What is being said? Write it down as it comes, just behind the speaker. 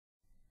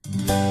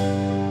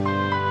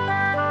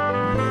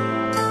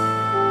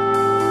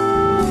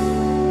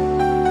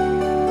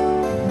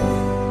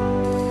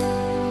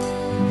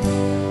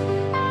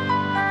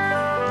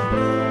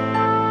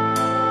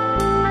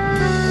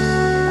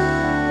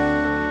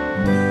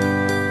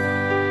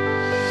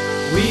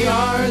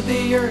are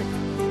the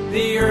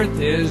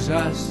earth is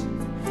us.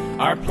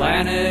 Our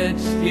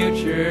planet's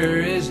future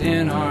is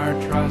in our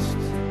trust.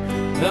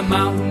 The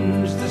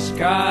mountains, the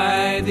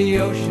sky, the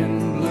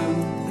ocean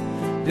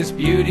blue, this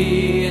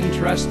beauty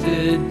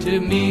entrusted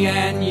to me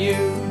and you.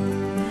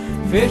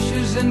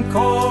 Fishes and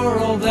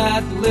coral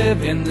that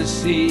live in the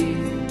sea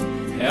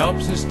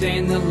help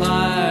sustain the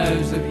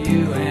lives of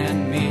you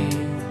and me.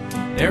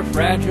 They're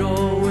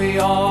fragile, we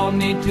all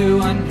need to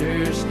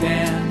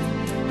understand.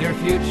 Their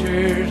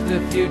future's the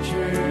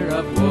future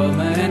of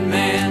woman and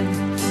man.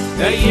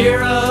 The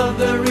year of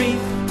the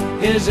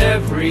reef is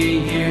every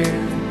year.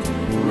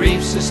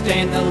 Reefs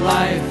sustain the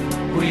life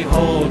we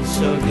hold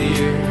so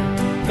dear.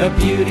 The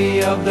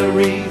beauty of the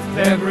reef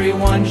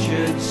everyone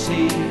should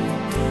see.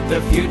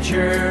 The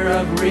future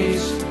of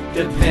reefs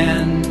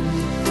depends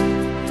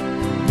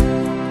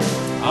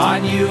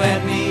on you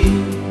and me.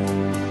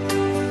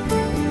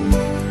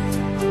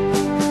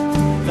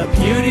 The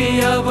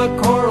beauty of a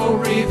coral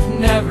reef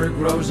never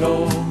grows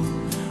old.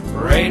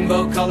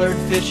 Rainbow-colored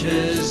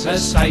fishes, a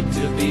sight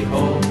to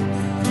behold.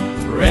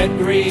 Red,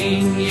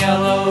 green,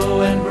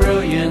 yellow, and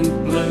brilliant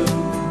blue.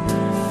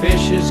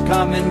 Fishes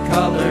come in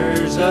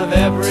colors of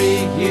every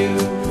hue.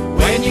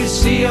 When you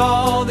see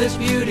all this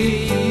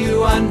beauty,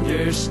 you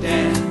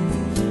understand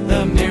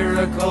the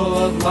miracle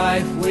of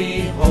life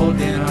we hold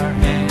in our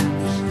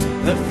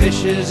hands. The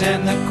fishes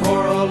and the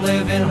coral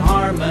live in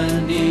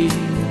harmony.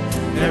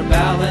 Their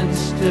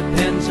balance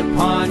depends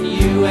upon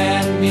you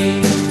and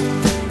me.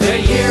 The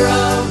year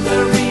of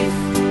the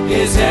reef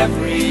is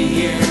every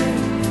year.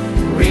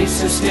 Reefs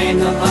sustain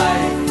the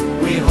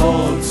life we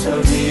hold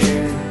so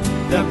dear.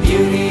 The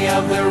beauty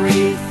of the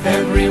reef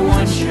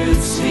everyone should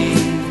see.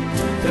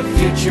 The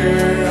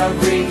future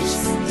of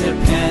reefs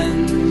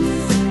depends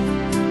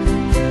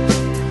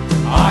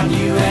on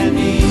you and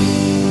me.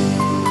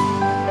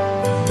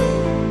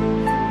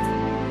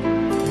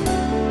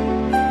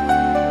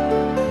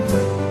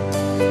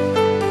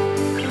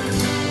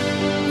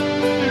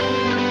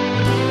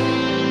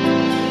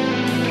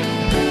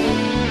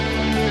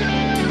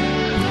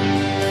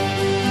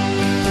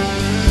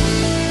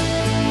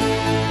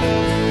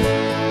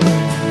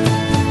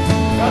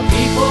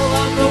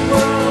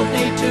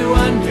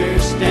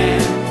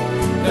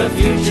 The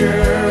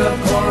future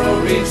of coral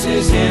reefs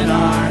is in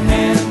our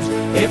hands.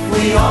 If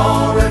we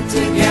all work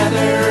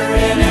together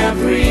in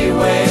every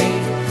way,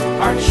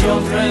 our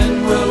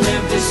children will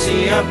live to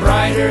see a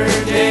brighter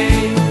day.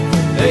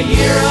 The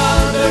year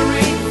of the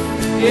reef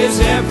is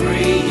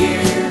every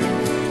year.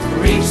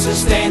 Reefs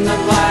sustain the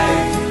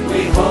life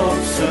we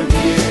hold so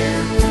dear.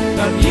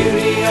 The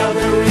beauty of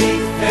the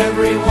reef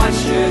everyone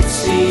should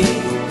see.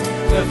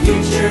 The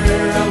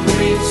future of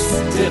reefs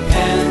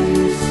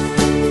depends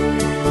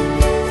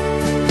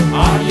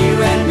on you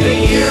and me. The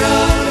year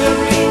of the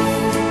reef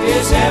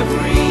is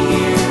every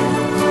year.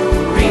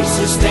 Reefs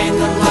sustain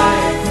the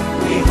life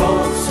we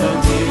hold so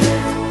dear.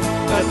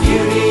 The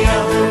beauty